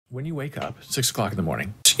When you wake up, 6 o'clock in the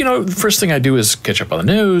morning, the first thing I do is catch up on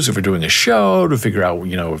the news, if we're doing a show, to figure out,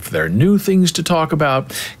 if there are new things to talk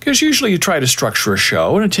about. Because usually you try to structure a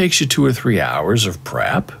show, and it takes you 2 or 3 hours of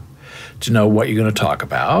prep to know what you're going to talk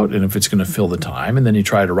about, and if it's going to fill the time. And then you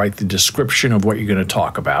try to write the description of what you're going to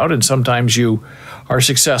talk about. And sometimes you are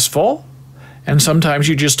successful, and sometimes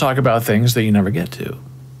you just talk about things that you never get to.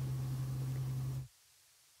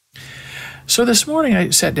 So this morning I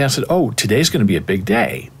sat down and said, today's going to be a big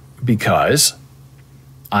day, because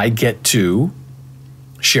I get to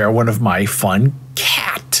share one of my fun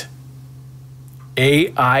cat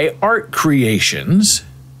AI art creations,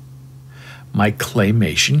 my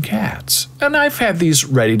claymation cats. And I've had these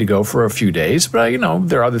ready to go for a few days, but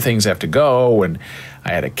there are other things that have to go, and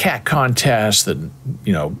I had a cat contest that,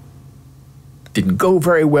 didn't go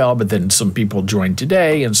very well, but then some people joined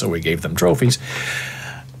today, and so we gave them trophies.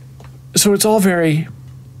 So it's all very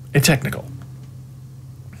technical.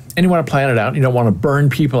 And you want to plan it out. You don't want to burn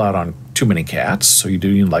people out on too many cats, so you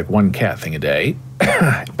do like one cat thing a day.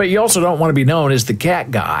 But you also don't want to be known as the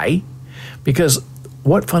cat guy, because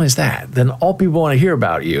what fun is that? Then all people want to hear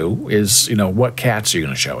about you is, what cats are you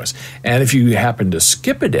going to show us? And if you happen to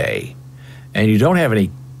skip a day and you don't have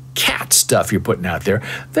any cat stuff you're putting out there,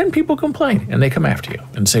 then people complain and they come after you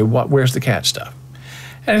and say, where's the cat stuff?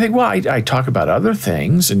 And I think, I talk about other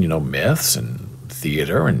things and, myths and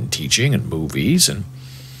theater and teaching and movies, and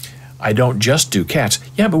I don't just do cats.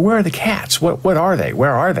 Yeah, but where are the cats? What are they?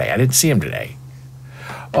 Where are they? I didn't see them today.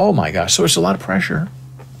 Oh my gosh, so it's a lot of pressure.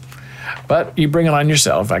 But you bring it on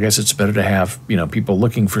yourself. I guess it's better to have, people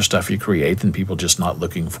looking for stuff you create than people just not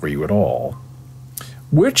looking for you at all.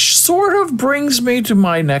 Which sort of brings me to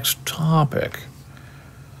my next topic.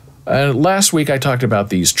 Last week I talked about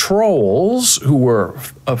these trolls who were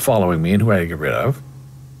following me and who I had to get rid of.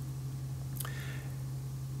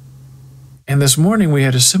 And this morning we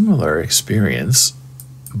had a similar experience,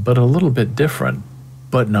 but a little bit different,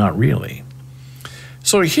 but not really.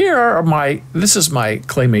 So this is my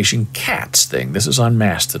claymation cats thing. This is on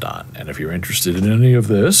Mastodon. And if you're interested in any of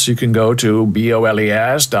this, you can go to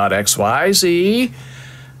boles.xyz,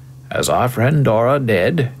 as our friend Dora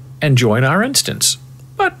did, and join our instance.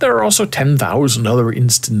 But there are also 10,000 other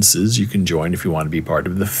instances you can join if you want to be part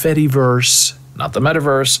of the Fediverse, not the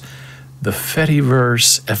metaverse, the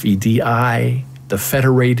Fediverse, F-E-D-I, the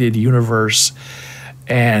Federated Universe,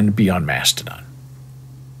 and be on Mastodon.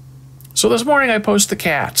 So this morning I post the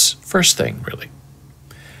cats. First thing, really.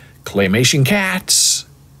 Claymation cats,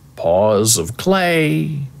 paws of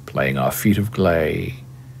clay, playing off feet of clay.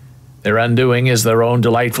 Their undoing is their own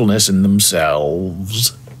delightfulness in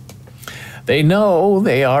themselves. They know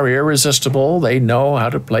they are irresistible. They know how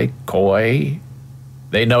to play coy.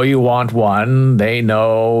 They know you want one. They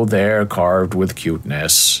know they're carved with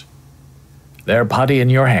cuteness. They're putty in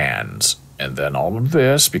your hands. And then all of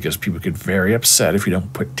this, because people get very upset if you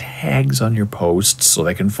don't put tags on your posts so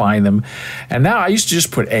they can find them. And now I used to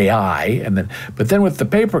just put AI, but then with the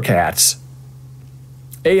paper cats,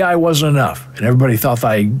 AI wasn't enough. And everybody thought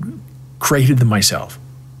I created them myself,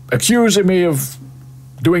 accusing me of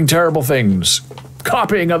doing terrible things,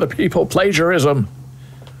 copying other people, plagiarism.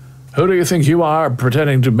 Who do you think you are,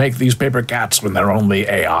 pretending to make these paper cats when they're only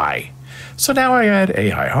AI? So now I add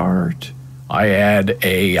AI Heart. I add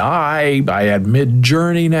AI. I add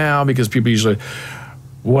Mid-Journey now, because people usually,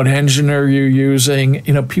 what engine are you using?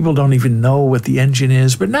 People don't even know what the engine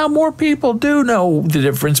is, but now more people do know the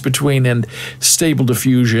difference between a Stable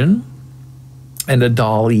Diffusion and a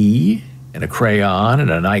DALL-E and a Crayon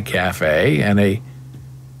and a Night Cafe and a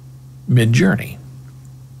Mid-Journey.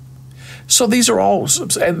 So these are all,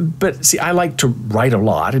 but see, I like to write a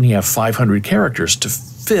lot, and you have 500 characters to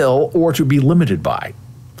fill or to be limited by.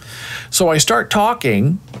 So I start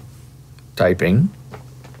typing, and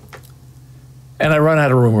I run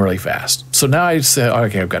out of room really fast. So now I say,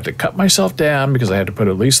 okay, I've got to cut myself down, because I had to put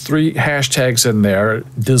at least 3 hashtags in there,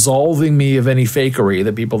 dissolving me of any fakery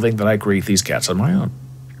that people think that I create these cats on my own.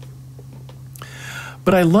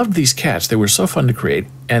 But I loved these cats. They were so fun to create,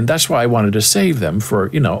 and that's why I wanted to save them for,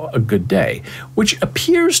 a good day, which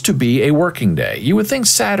appears to be a working day. You would think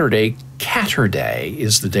Saturday, Catter Day,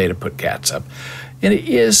 is the day to put cats up. And it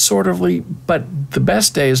is sort of, but the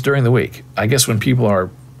best day is during the week. I guess when people are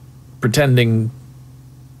pretending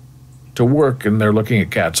to work and they're looking at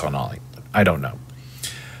cats on Ollie. I don't know.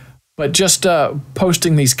 But just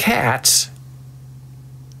posting these cats.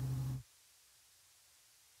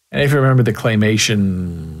 And if you remember the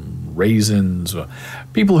claymation raisins.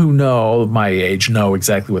 People who know my age know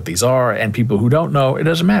exactly what these are, and people who don't know, it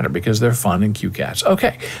doesn't matter because they're fun and cute cats.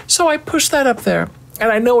 Okay, so I push that up there,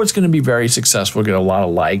 and I know it's going to be very successful, get a lot of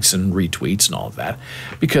likes and retweets and all of that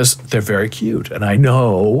because they're very cute, and I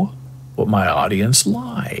know what my audience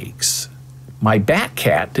likes. My bat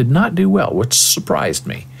cat did not do well, which surprised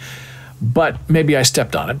me. But maybe I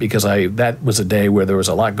stepped on it because that was a day where there was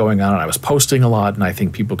a lot going on and I was posting a lot, and I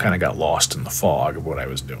think people kind of got lost in the fog of what I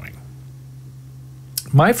was doing.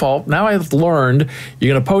 My fault. Now I've learned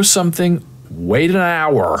you're going to post something, wait an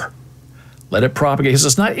hour, let it propagate. Because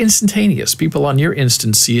it's not instantaneous. People on your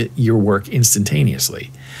instance see your work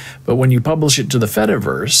instantaneously. But when you publish it to the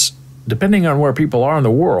Fediverse, depending on where people are in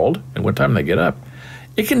the world and what time they get up,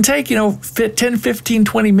 it can take, 10, 15,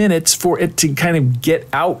 20 minutes for it to kind of get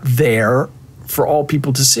out there for all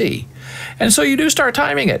people to see. And so you do start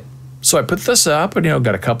timing it. So I put this up and,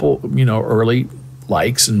 got a couple, early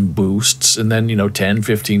likes and boosts. And then, 10,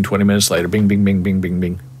 15, 20 minutes later, bing, bing, bing, bing, bing,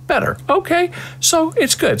 bing. Better. Okay. So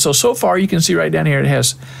it's good. So far you can see right down here, it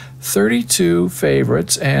has 32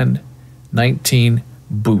 favorites and 19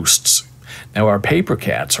 boosts. Now, our paper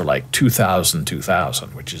cats are like 2,000,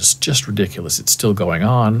 which is just ridiculous. It's still going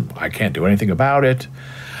on. I can't do anything about it.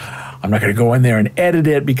 I'm not going to go in there and edit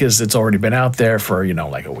it because it's already been out there for,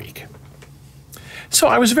 like a week. So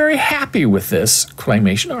I was very happy with this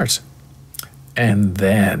Claymation Arts. And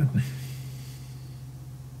then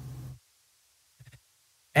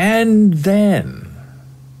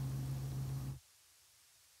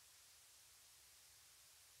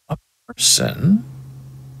a person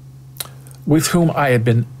with whom I had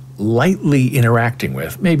been lightly interacting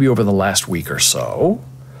with, maybe over the last week or so.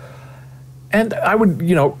 And I would,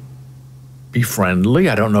 be friendly.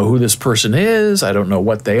 I don't know who this person is. I don't know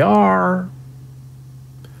what they are.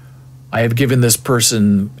 I have given this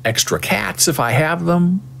person extra cats if I have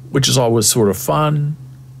them, which is always sort of fun.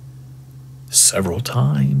 Several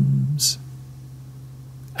times.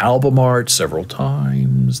 Album art several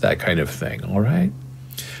times, that kind of thing, all right?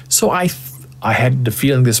 So I had the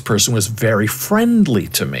feeling this person was very friendly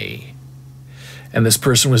to me. And this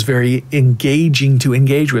person was very engaging to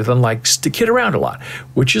engage with and likes to kid around a lot,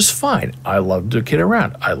 which is fine. I love to kid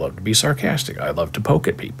around. I love to be sarcastic. I love to poke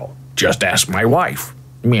at people. Just ask my wife.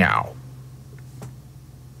 Meow.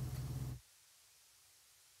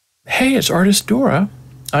 Hey, it's artist Dora.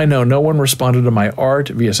 I know no one responded to my art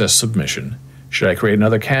VSS submission. Should I create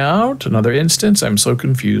another account, another instance? I'm so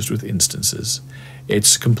confused with instances.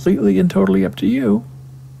 It's completely and totally up to you.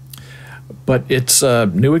 But it's a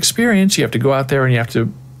new experience. You have to go out there and you have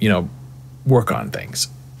to, work on things.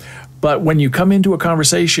 But when you come into a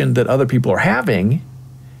conversation that other people are having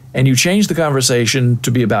and you change the conversation to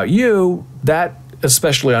be about you, that,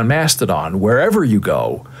 especially on Mastodon, wherever you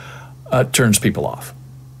go, turns people off.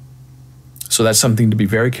 So that's something to be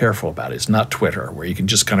very careful about. It's not Twitter, where you can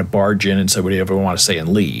just kind of barge in and say whatever you want to say and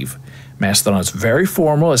leave. Mastodon is very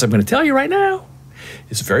formal, as I'm going to tell you right now.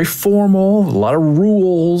 It's very formal, a lot of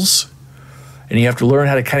rules, and you have to learn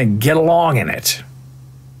how to kind of get along in it.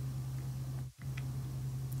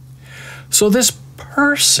 So this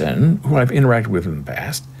person, who I've interacted with in the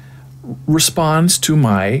past, responds to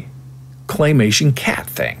my Claymation cat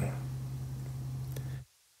thing.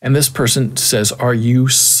 And this person says, "Are you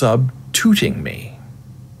subtooting me?"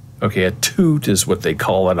 Okay, a toot is what they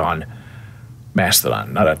call it on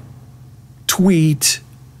Mastodon, not a tweet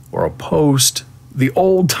or a post. The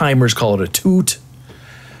old timers call it a toot,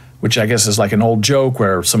 which I guess is like an old joke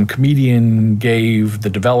where some comedian gave the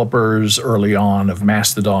developers early on of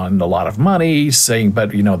Mastodon a lot of money, saying,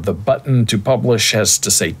 but the button to publish has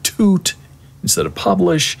to say toot instead of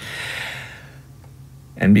publish.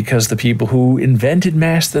 And because the people who invented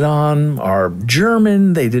Mastodon are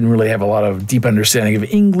German, they didn't really have a lot of deep understanding of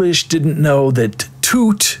English, didn't know that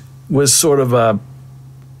toot was sort of a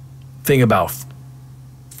thing about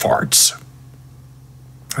farts.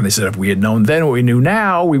 And they said if we had known then what we knew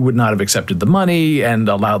now, we would not have accepted the money and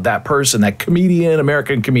allowed that person, that comedian,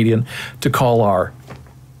 American comedian, to call our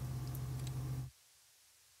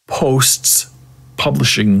posts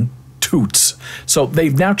publishing toots. So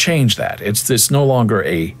they've now changed that. It's no longer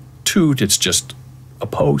a toot, it's just a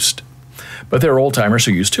post. But there are old timers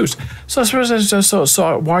who use toots. So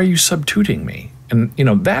why are you subtooting me? And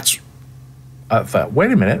I thought,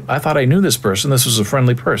 wait a minute, I thought I knew this person. This was a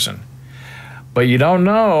friendly person. But you don't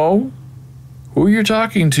know who you're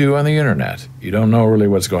talking to on the internet. You don't know really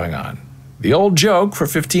what's going on. The old joke for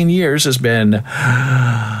 15 years has been,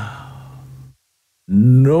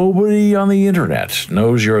 nobody on the internet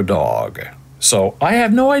knows you're a dog. So I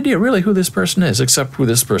have no idea really who this person is, except who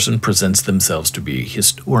this person presents themselves to be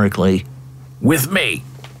historically with me.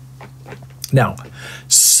 Now,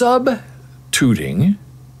 subtooting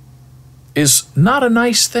is not a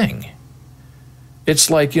nice thing. It's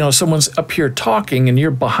like, someone's up here talking and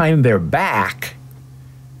you're behind their back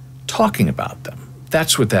talking about them.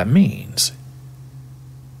 That's what that means.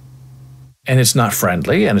 And it's not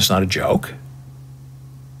friendly and it's not a joke.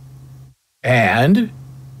 And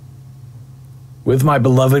with my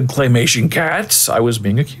beloved claymation cats, I was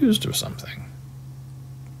being accused of something.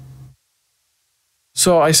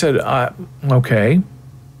 So I said, okay,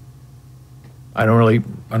 I don't really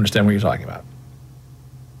understand what you're talking about.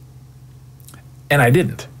 And I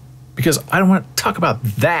didn't, because I don't want to talk about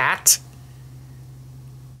that.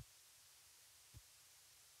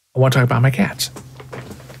 I want to talk about my cats.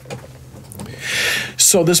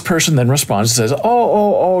 So this person then responds and says,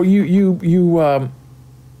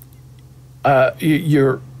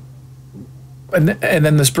 you're, and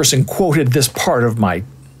then this person quoted this part of my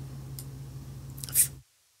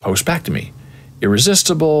post back to me.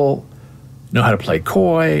 Irresistible, know how to play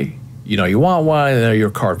coy, you want one, and you're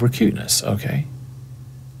carved with cuteness, okay?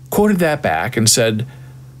 Quoted that back and said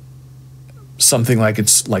something like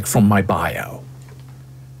it's like from my bio.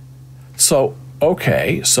 So,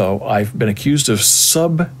 okay, so I've been accused of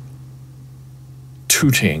subtooting,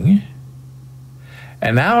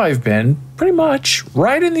 and now I've been pretty much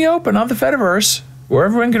right in the open on the Fediverse, where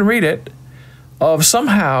everyone can read it, of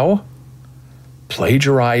somehow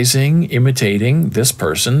plagiarizing, imitating this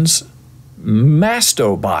person's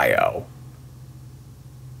masto bio.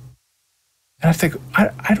 And I think,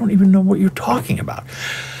 I don't even know what you're talking about.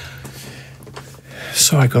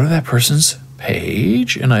 So I go to that person's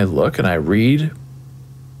page and I look and I read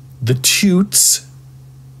the toots.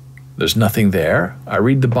 There's nothing there. I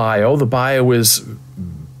read the bio. The bio is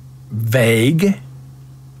vague.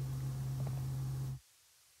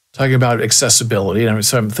 Talking about accessibility. And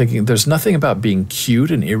so I'm thinking there's nothing about being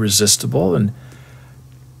cute and irresistible and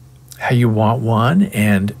how you want one.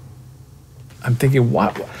 And I'm thinking,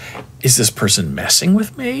 what? Is this person messing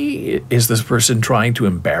with me? Is this person trying to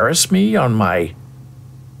embarrass me on my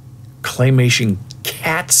claymation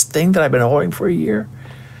cats thing that I've been holding for a year?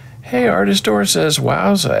 Hey, Artist Store says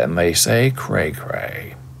wowza, and they say cray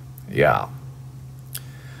cray. Yeah.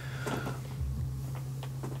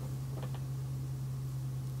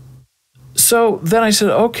 So then I said,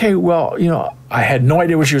 okay, well, I had no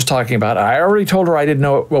idea what she was talking about. I already told her I didn't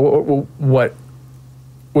know what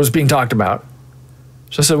was being talked about.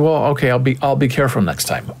 So I said, well, okay, I'll be careful next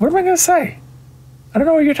time. What am I going to say? I don't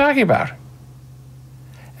know what you're talking about.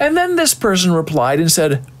 And then this person replied and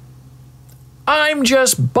said, I'm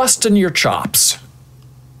just busting your chops.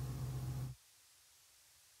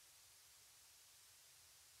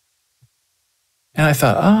 And I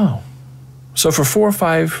thought, oh. So for 4 or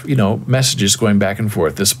 5, messages going back and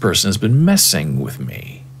forth, this person has been messing with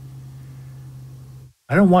me.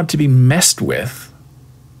 I don't want to be messed with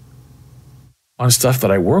on stuff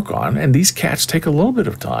that I work on, and these cats take a little bit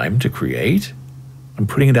of time to create. I'm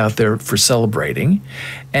putting it out there for celebrating.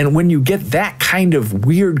 And when you get that kind of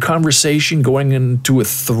weird conversation going into a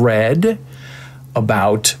thread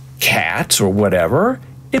about cats or whatever,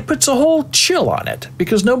 it puts a whole chill on it,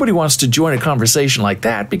 because nobody wants to join a conversation like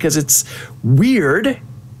that because it's weird.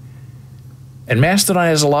 And Mastodon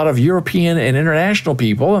has a lot of European and international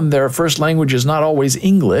people, and their first language is not always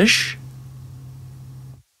English.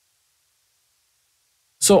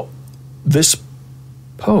 So this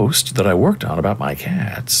post that I worked on about my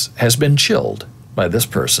cats has been chilled by this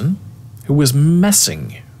person who was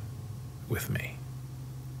messing with me.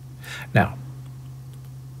 Now,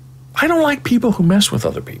 I don't like people who mess with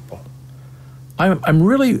other people. I'm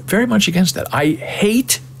really very much against that. I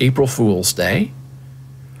hate April Fool's Day.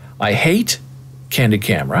 I hate Candid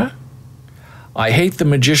Camera. I hate the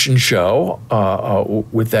magician show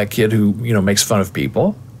with that kid who makes fun of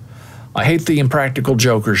people. I hate the Impractical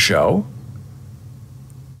Joker show.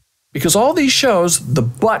 Because all these shows, the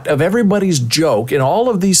butt of everybody's joke in all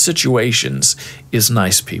of these situations is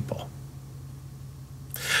nice people.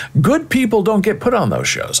 Good people don't get put on those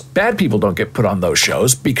shows. Bad people don't get put on those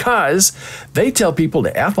shows because they tell people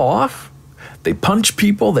to F off, they punch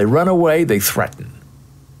people, they run away, they threaten.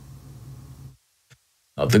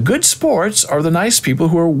 Now, the good sports are the nice people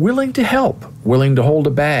who are willing to help, willing to hold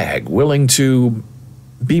a bag, willing to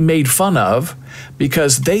be made fun of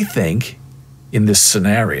because they think in this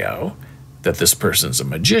scenario that this person's a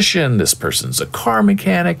magician, this person's a car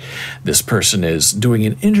mechanic, this person is doing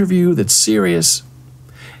an interview that's serious.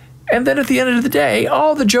 And then at the end of the day,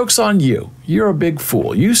 all the joke's on you. You're a big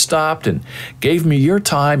fool. You stopped and gave me your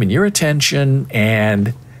time and your attention,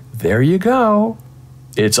 and there you go.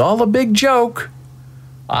 It's all a big joke.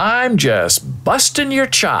 I'm just busting your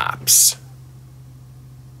chops.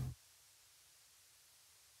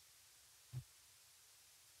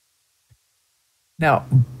 Now,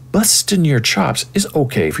 busting your chops is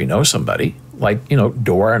okay if you know somebody. Like,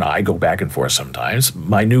 Dora and I go back and forth sometimes.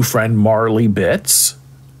 My new friend Marley Bitts,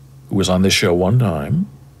 who was on this show one time.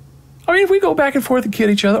 I mean, if we go back and forth and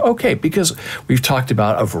kid each other, okay, because we've talked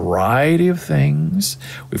about a variety of things.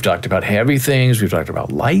 We've talked about heavy things. We've talked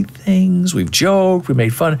about light things. We've joked. We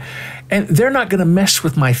made fun. And they're not going to mess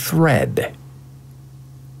with my thread.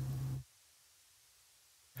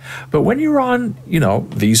 But when you're on,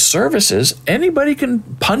 these services, anybody can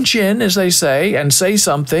punch in, as they say, and say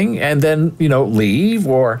something and then, leave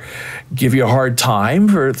or give you a hard time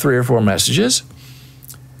for 3 or 4 messages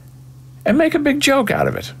and make a big joke out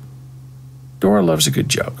of it. Dora loves a good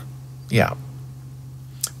joke. Yeah.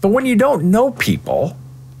 But when you don't know people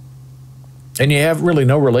and you have really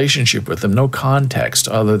no relationship with them, no context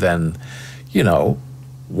other than, 1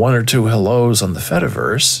 or 2 hellos on the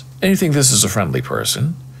Fediverse, and you think this is a friendly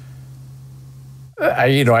person,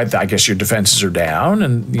 I guess your defenses are down,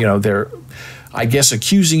 and they're, I guess,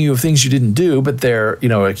 accusing you of things you didn't do, but they're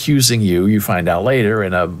accusing you. You find out later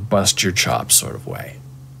in a bust your chops sort of way.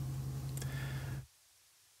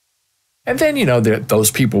 And then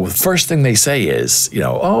those people. The first thing they say is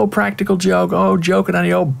oh, practical joke, oh, joking on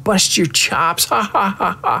you, oh, bust your chops, ha ha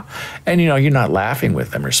ha ha, and you're not laughing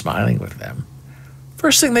with them or smiling with them.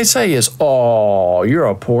 First thing they say is, oh, you're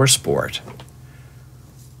a poor sport.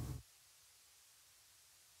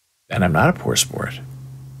 And I'm not a poor sport.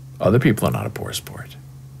 Other people are not a poor sport.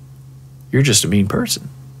 You're just a mean person.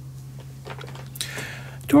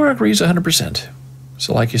 Dora agrees 100%.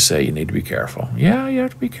 So like you say, you need to be careful. Yeah, you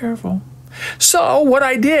have to be careful. So what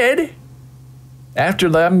I did, after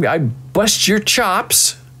them, I bust your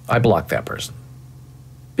chops, I blocked that person.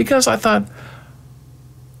 Because I thought,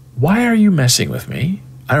 why are you messing with me?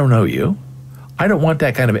 I don't know you. I don't want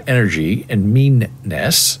that kind of energy and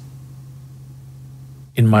meanness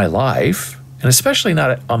in my life, and especially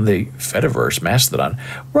not on the Fediverse, Mastodon,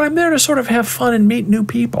 where I'm there to sort of have fun and meet new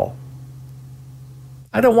people.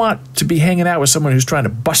 I don't want to be hanging out with someone who's trying to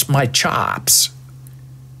bust my chops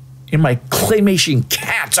in my Claymation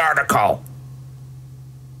Cats article.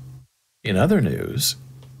 In other news,